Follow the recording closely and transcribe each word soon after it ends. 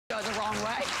Go the wrong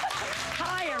way.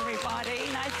 Hi, everybody.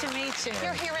 Nice to meet you.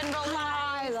 You're here in real life.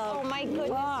 Hi, love. Oh, my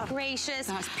goodness gracious.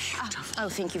 That's beautiful. Oh,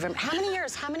 thank you very much. How many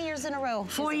years? How many years in a row?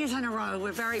 4 years in a row.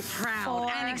 We're very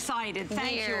proud and excited.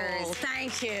 Thank you all.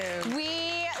 Thank you.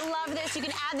 We love this. You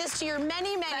can add this to your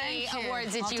many, many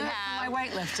awards that you have. My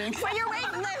weightlifting. For your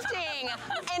weightlifting.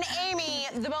 And Amy,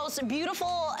 the most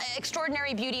beautiful,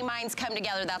 extraordinary beauty minds come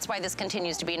together. That's why this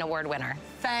continues to be an award winner.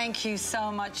 Thank you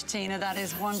so much, Tina. That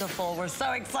is wonderful. We're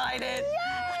so excited.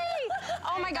 Yay!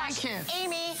 Oh my gosh. Thank you.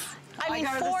 Amy, I mean,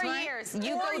 4 years.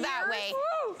 You go that way.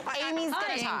 Amy's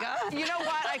gonna talk. You know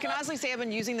what? I can honestly say I've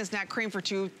been using this neck cream for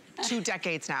two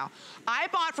decades now. I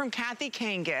bought from Kathy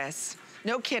Kangas.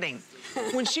 No kidding.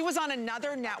 When she was on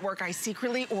another network, I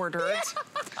secretly ordered.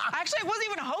 Actually, I wasn't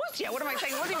even a host yet. What am I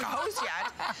saying? I wasn't even a host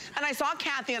yet. And I saw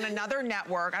Kathy on another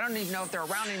network. I don't even know if they're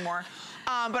around anymore.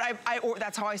 But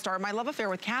that's how I started my love affair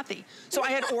with Kathy. So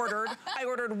I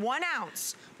ordered 1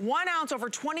 ounce. 1 ounce over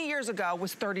 20 years ago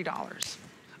was $30.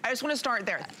 I just want to start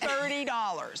there,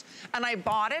 $30. And I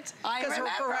bought it because for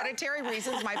hereditary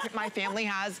reasons, my family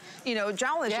has, you know,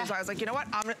 jowl issues. So I was like, you know what,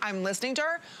 I'm listening to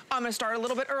her. I'm gonna start a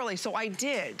little bit early, so I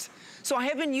did. So I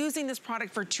have been using this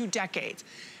product for 2 decades.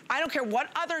 I don't care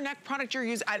what other neck product you're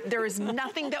using, there is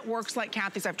nothing that works like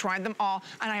Kathy's. I've tried them all,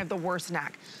 and I have the worst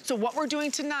neck. So what we're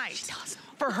doing tonight,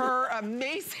 for her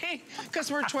amazing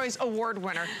Customer Choice Award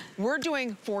winner, we're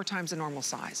doing 4 times the normal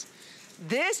size.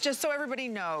 This, just so everybody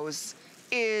knows,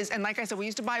 is, and like I said, we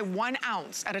used to buy 1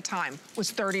 ounce at a time, was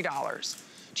 $30.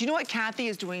 Do you know what Kathy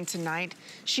is doing tonight?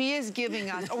 She is giving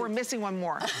us, oh, we're missing one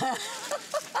more.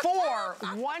 4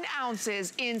 1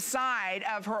 ounces inside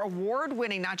of her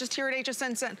award-winning, not just here at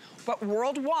HSN, but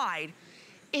worldwide.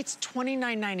 It's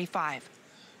 $29.95.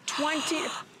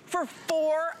 For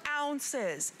 4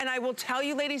 ounces. And I will tell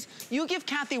you, ladies, you give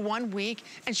Kathy 1 week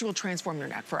and she will transform your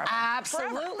neck forever.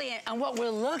 Absolutely. Forever. And what we're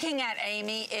looking at,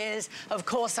 Amy, is, of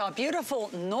course, our beautiful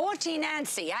naughty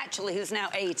Nancy, actually, who's now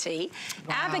 80,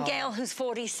 wow. Abigail, who's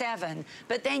 47.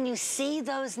 But then you see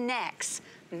those necks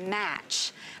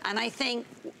match. And I think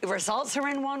results are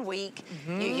in 1 week.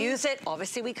 You use it.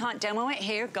 Obviously, we can't demo it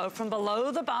here. Go from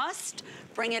below the bust,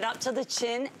 bring it up to the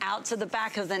chin, out to the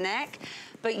back of the neck.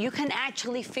 But you can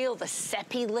actually feel the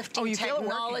Sepilifting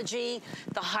technology,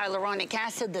 the hyaluronic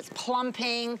acid that's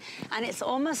plumping, and it's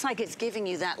almost like it's giving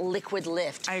you that liquid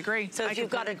lift. I agree. So if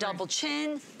you've got a double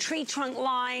chin, tree trunk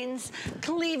lines,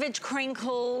 cleavage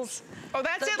crinkles, oh,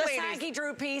 that's it, ladies. The saggy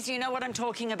droopies, you know what I'm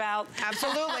talking about.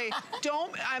 Absolutely.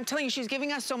 I'm telling you, she's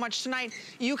giving us so much tonight.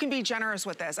 You can be generous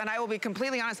with this. And I will be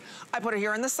completely honest, I put it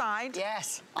here on the side.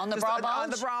 Yes, on the bra bulge. On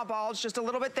the bra bulge, just a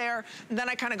little bit there. And then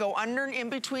I kind of go under and in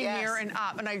between here and up.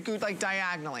 And I go like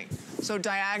diagonally. So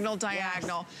diagonal.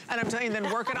 And I'm telling you,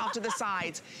 then work it off to the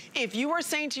sides. If you are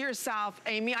saying to yourself,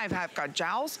 Amy, I've got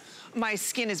jowls, my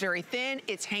skin is very thin,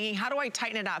 it's hanging, how do I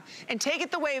tighten it up? And take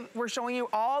it the way we're showing you,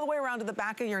 all the way around to the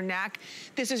back of your neck.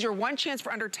 This is your one chance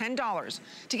for under $10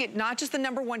 to get not just the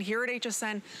 #1 here at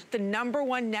HSN, the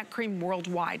 #1 neck cream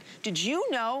worldwide. Did you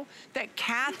know that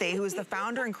Kathy, who is the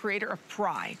founder and creator of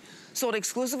PRAI, sold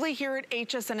exclusively here at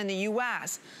HSN in the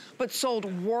US, but sold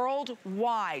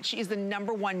worldwide? She is the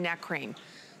 #1 neck cream.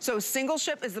 So single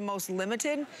ship is the most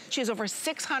limited. She has over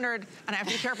 600, and I have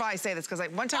to be careful how I say this, because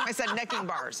one time I said necking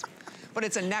bars, but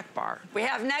it's a neck bar. We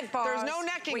have neck bars. There's no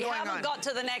necking going on. We haven't got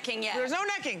to the necking yet. There's no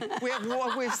necking. We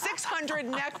have 600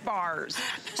 neck bars.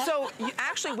 So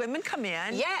actually women come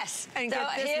in. Yes. And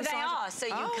get this here massage. they are. So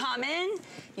you come in,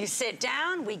 you sit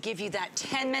down, we give you that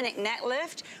 10-minute neck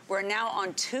lift. We're now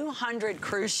on 200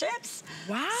 cruise ships.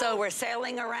 Wow. So we're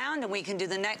sailing around and we can do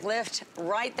the neck lift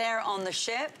right there on the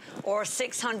ship, or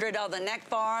 600 other neck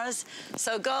bars.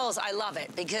 So girls, I love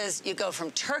it because you go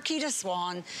from turkey to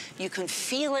swan, you can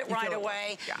feel it right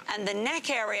away. Yeah. And the neck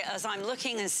area, as I'm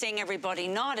looking and seeing everybody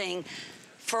nodding,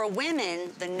 for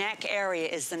women, the neck area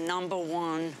is the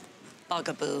 #1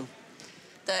 bugaboo.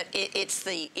 That it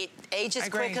ages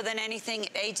quicker than anything.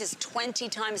 It ages 20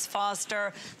 times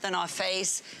faster than our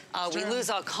face. We lose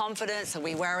our confidence, so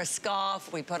we wear a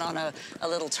scarf, we put on a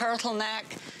little turtleneck.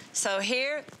 So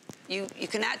here, you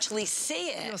can actually see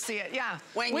it. You'll see it, yeah.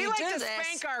 When we you like do to this,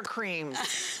 spank our creams.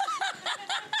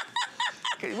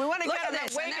 We want to get them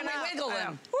waking up. And then we wiggle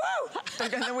them. Woo!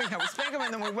 And then we spank them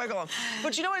and then we wiggle them.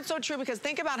 But you know what? It's so true, because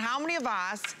think about how many of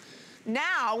us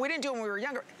now, we didn't do it when we were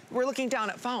younger, we're looking down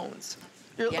at phones.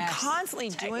 You're constantly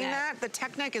doing that. The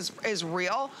tech neck is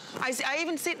real. I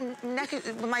even see it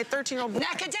with my 13-year-old boy.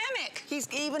 Neckademic.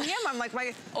 even him, I'm like,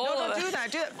 no, don't do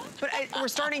that. But we're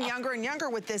starting younger and younger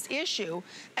with this issue.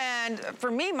 And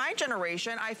for me, my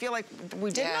generation, I feel like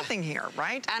we did nothing here,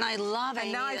 right? And I love Amy.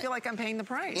 And now I feel like I'm paying the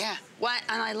price. Yeah. Well,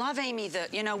 and I love, Amy,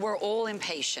 that, you know, we're all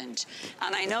impatient.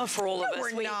 And I know for all of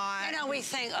us, we're not. You know, we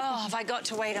think, oh, have I got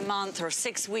to wait a month or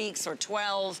 6 weeks or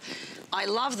 12? I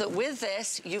love that with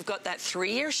this, you've got that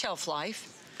 3-year shelf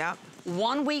life. Yep.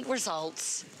 1 week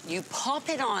results. You pop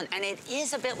it on, and it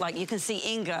is a bit like, you can see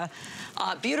Inga,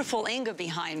 beautiful Inga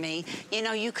behind me. You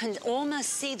know, you can almost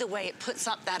see the way it puts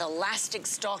up that elastic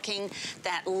stocking,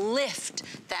 that lift,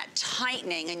 that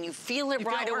tightening, and you feel it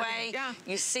right away. Yeah.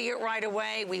 You see it right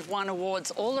away. We've won awards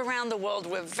all around the world.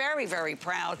 We're very, very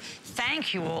proud.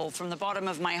 Thank you all from the bottom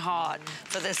of my heart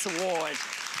for this award.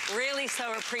 Really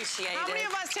so appreciated. How many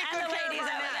of us take good care of our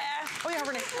necks? Oh, yeah,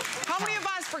 Renee. How many of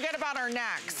us forget about our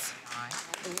necks?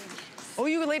 Oh,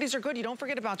 you ladies are good. You don't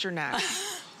forget about your neck.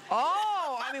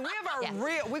 Oh, I mean, we have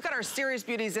our we've got our serious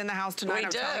beauties in the house tonight.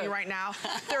 I'm telling you right now.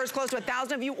 There's close to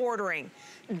 1,000 of you ordering.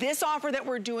 This offer that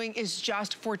we're doing is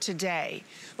just for today.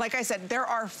 Like I said, there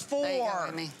are 4. There you go,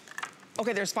 Amy.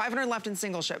 Okay, there's 500 left in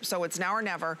single ship, so it's now or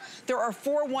never. There are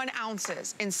 4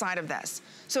 1-ounces inside of this.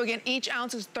 So again, each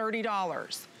ounce is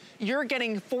 $30. You're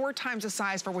getting 4 times the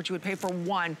size for what you would pay for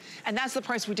 1, and that's the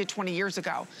price we did 20 years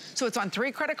ago. So it's on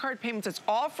 3 credit card payments. It's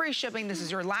all free shipping. This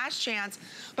is your last chance.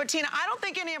 But Tina, I don't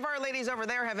think any of our ladies over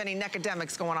there have any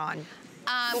neckademics going on.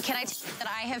 Can I tell you that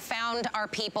I have found our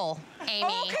people, Amy?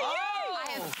 Okay, I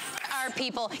have our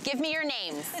people. Give me your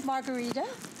names. Margarita.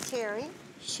 Terry.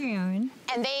 Sharon.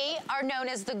 And they are known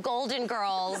as the Golden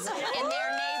Girls in their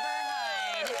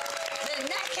neighborhood. The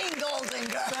necking Golden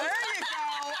Girls. There you go.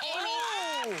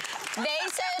 Amy, they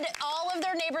said all of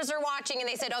their neighbors are watching, and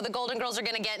they said, oh, the Golden Girls are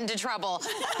going to get into trouble.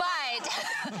 But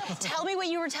tell me what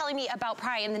you were telling me about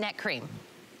PRAI and the neck cream.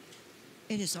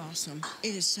 It is awesome.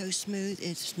 It is so smooth.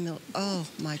 It's oh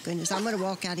my goodness. I'm going to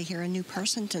walk out of here a new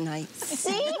person tonight.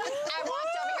 See? I walked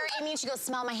over here, Amy, and she goes,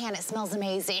 smell my hand. It smells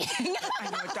amazing. I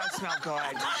know, it does smell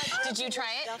good. Did you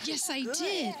try it? Yes, I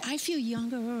did. I feel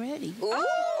younger already. Ooh.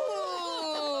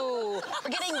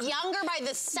 We're getting younger by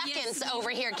the seconds over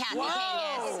here, Kathy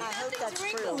Kangas. I hope that's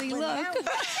true. Look.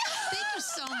 Thank you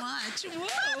so much.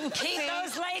 Whoa. Keep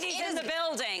those ladies in the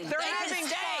building. They're having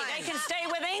stay. fun. They can stay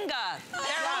with Inga.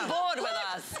 They're on board with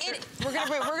us. We're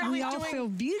gonna We be all doing. feel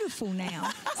beautiful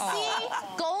now. See?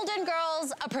 Golden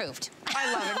Girls approved.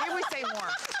 I love it. Need we say more?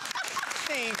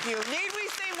 Thank you. Need we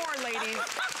say more, ladies?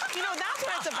 You know, that's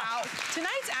what it's about.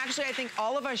 Tonight's actually, I think,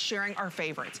 all of us sharing our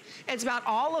favorites. It's about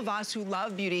all of us who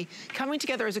love beauty coming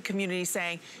together as a community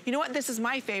saying, you know what, this is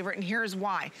my favorite and here's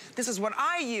why. This is what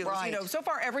I use. Right. You know, so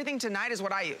far everything tonight is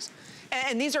what I use.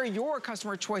 And these are your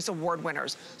Customer Choice Award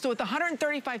winners. So with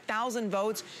 135,000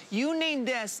 votes, you named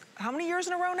this, how many years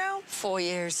in a row now? 4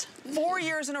 years. 4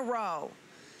 years in a row.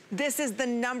 This is the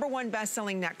 #1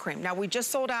 best-selling neck cream. Now, we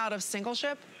just sold out of single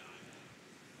ship.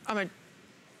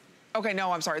 Okay,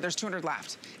 no, I'm sorry, there's 200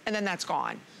 left, and then that's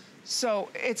gone. So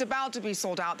it's about to be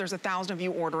sold out. There's 1,000 of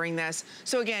you ordering this.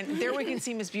 So again, there we can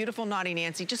see Miss Beautiful Naughty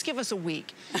Nancy. Just give us a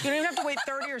week. You don't even have to wait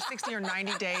 30 or 60 or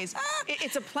 90 days.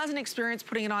 It's a pleasant experience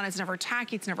putting it on. It's never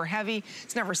tacky, it's never heavy,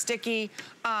 it's never sticky.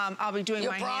 I'll be doing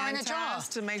my hand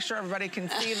test to make sure everybody can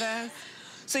see this.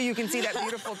 So you can see that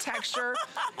beautiful texture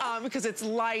because it's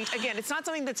light. Again, it's not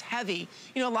something that's heavy.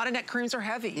 You know, a lot of neck creams are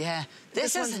heavy. Yeah.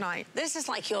 This one's nice. This is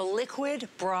like your liquid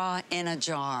bra in a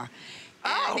jar.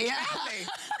 Oh, and, yeah.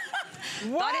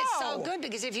 Whoa. But it's so good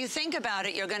because if you think about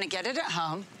it, you're going to get it at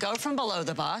home, go from below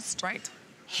the bust. Right.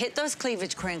 Hit those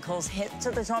cleavage crinkles, hit to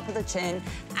the top of the chin,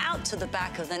 out to the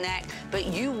back of the neck, but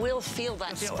you will feel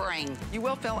that spring. You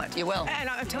will feel it. You will. And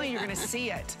I'm telling you, you're going to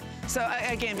see it. So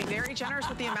again, be very generous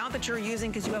with the amount that you're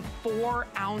using because you have 4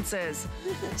 ounces.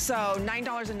 So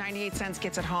 $9.98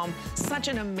 gets it home. Such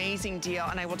an amazing deal.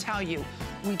 And I will tell you,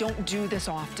 we don't do this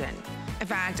often. In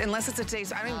fact, unless it's a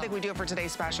today's, I don't even think we do it for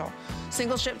today's special.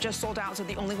 Single ship just sold out, so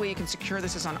the only way you can secure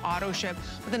this is on auto ship.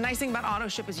 But the nice thing about auto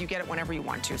ship is you get it whenever you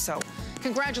want to. So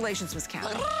congratulations, Miss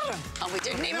Kathy. And we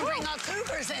didn't even bring our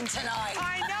cougars in tonight.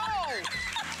 I know.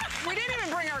 We didn't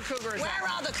even bring our cougars. Where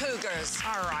are the cougars?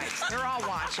 All right, they're all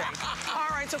watching. All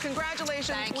right, so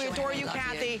congratulations. Thank we you, adore Amy. you, Love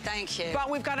Kathy. you. Thank you.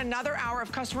 But we've got another hour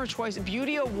of Customer Choice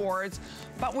Beauty Awards.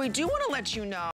 But we do want to let you know